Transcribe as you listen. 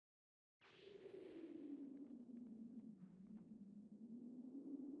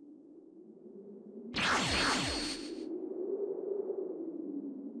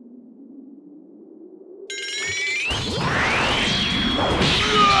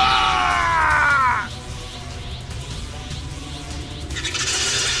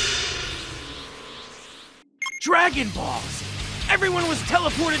Dragon Balls! Everyone was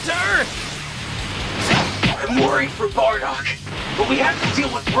teleported to Earth! I'm worried for Bardock, but we have to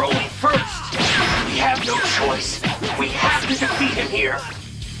deal with Broly first. We have no choice. We have to defeat him here.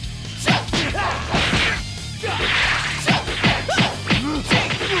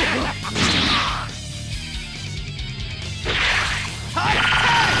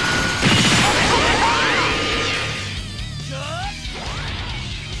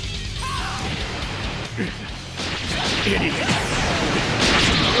 Idiot!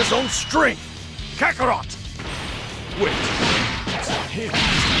 His own strength! Kakarot! Wait, it's not him.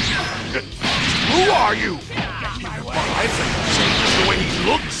 Who are you? He revives and changes the way he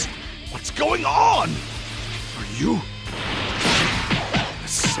looks? What's going on? Are you the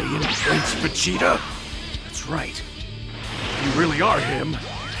Saiyan Prince Vegeta? That's right. You really are him.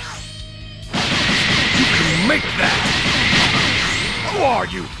 You can make that! Who are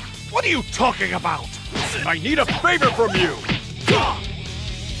you? What are you talking about? I need a favor from you!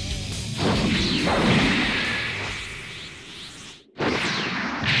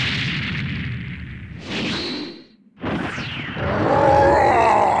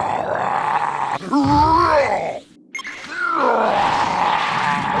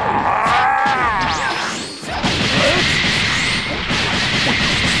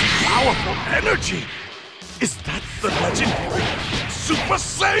 Powerful energy! Is that the legendary Super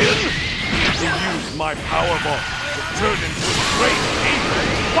Saiyan? To use my power ball to turn into a great ape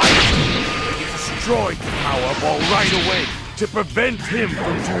and fight! He destroyed the power ball right away to prevent him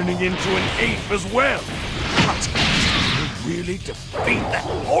from turning into an ape as well. But to really defeat that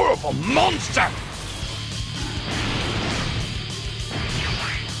horrible monster!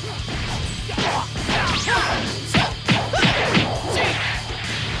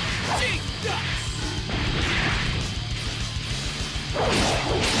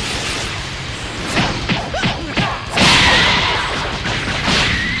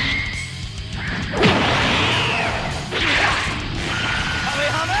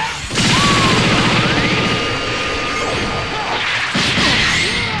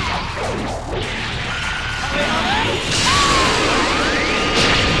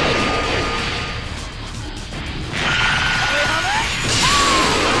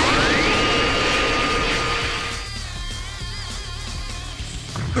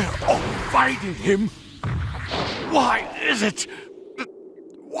 They're all fighting him. Why is it?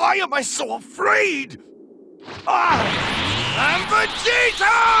 Why am I so afraid? I'm Vegeta!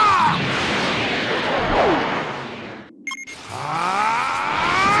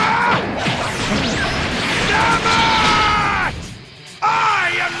 Damn it!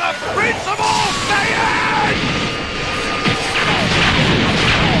 I am the Prince of all Saiyans!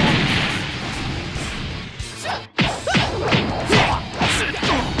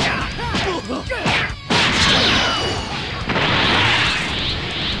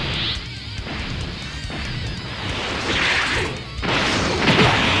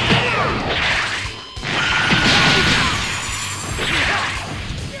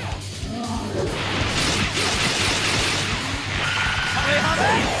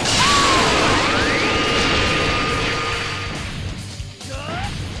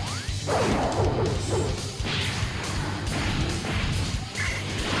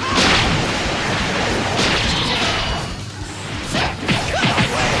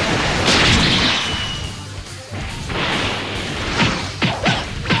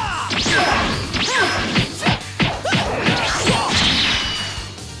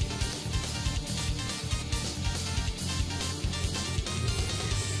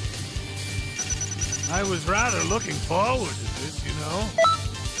 I was rather looking forward to this, you know.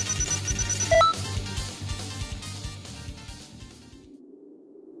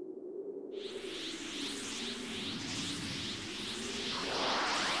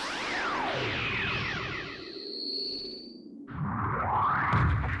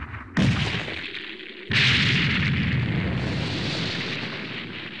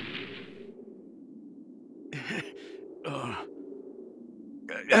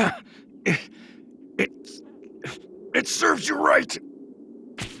 It serves you right.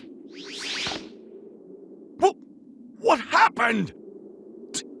 What happened?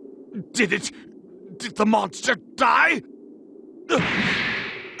 Did the monster die?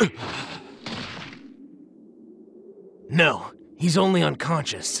 No, he's only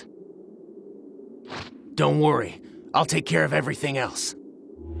unconscious. Don't worry, I'll take care of everything else.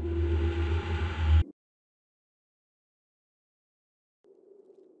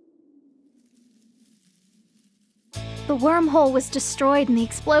 The wormhole was destroyed in the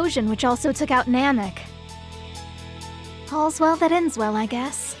explosion, which also took out Namek. All's well that ends well, I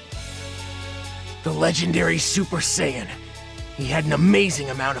guess. The legendary Super Saiyan. He had an amazing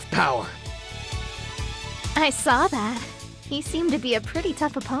amount of power. I saw that. He seemed to be a pretty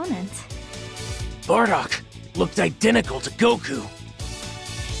tough opponent. Bardock looked identical to Goku.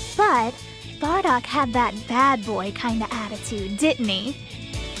 But Bardock had that bad boy kind of attitude, didn't he?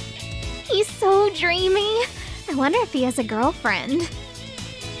 He's so dreamy. I wonder if he has a girlfriend.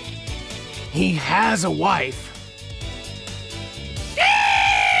 He has a wife.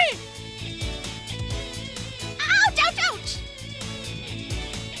 Ouch, ouch, ouch!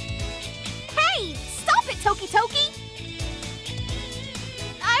 Hey, stop it, Toki Toki!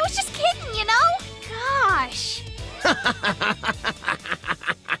 I was just kidding, you know? Gosh.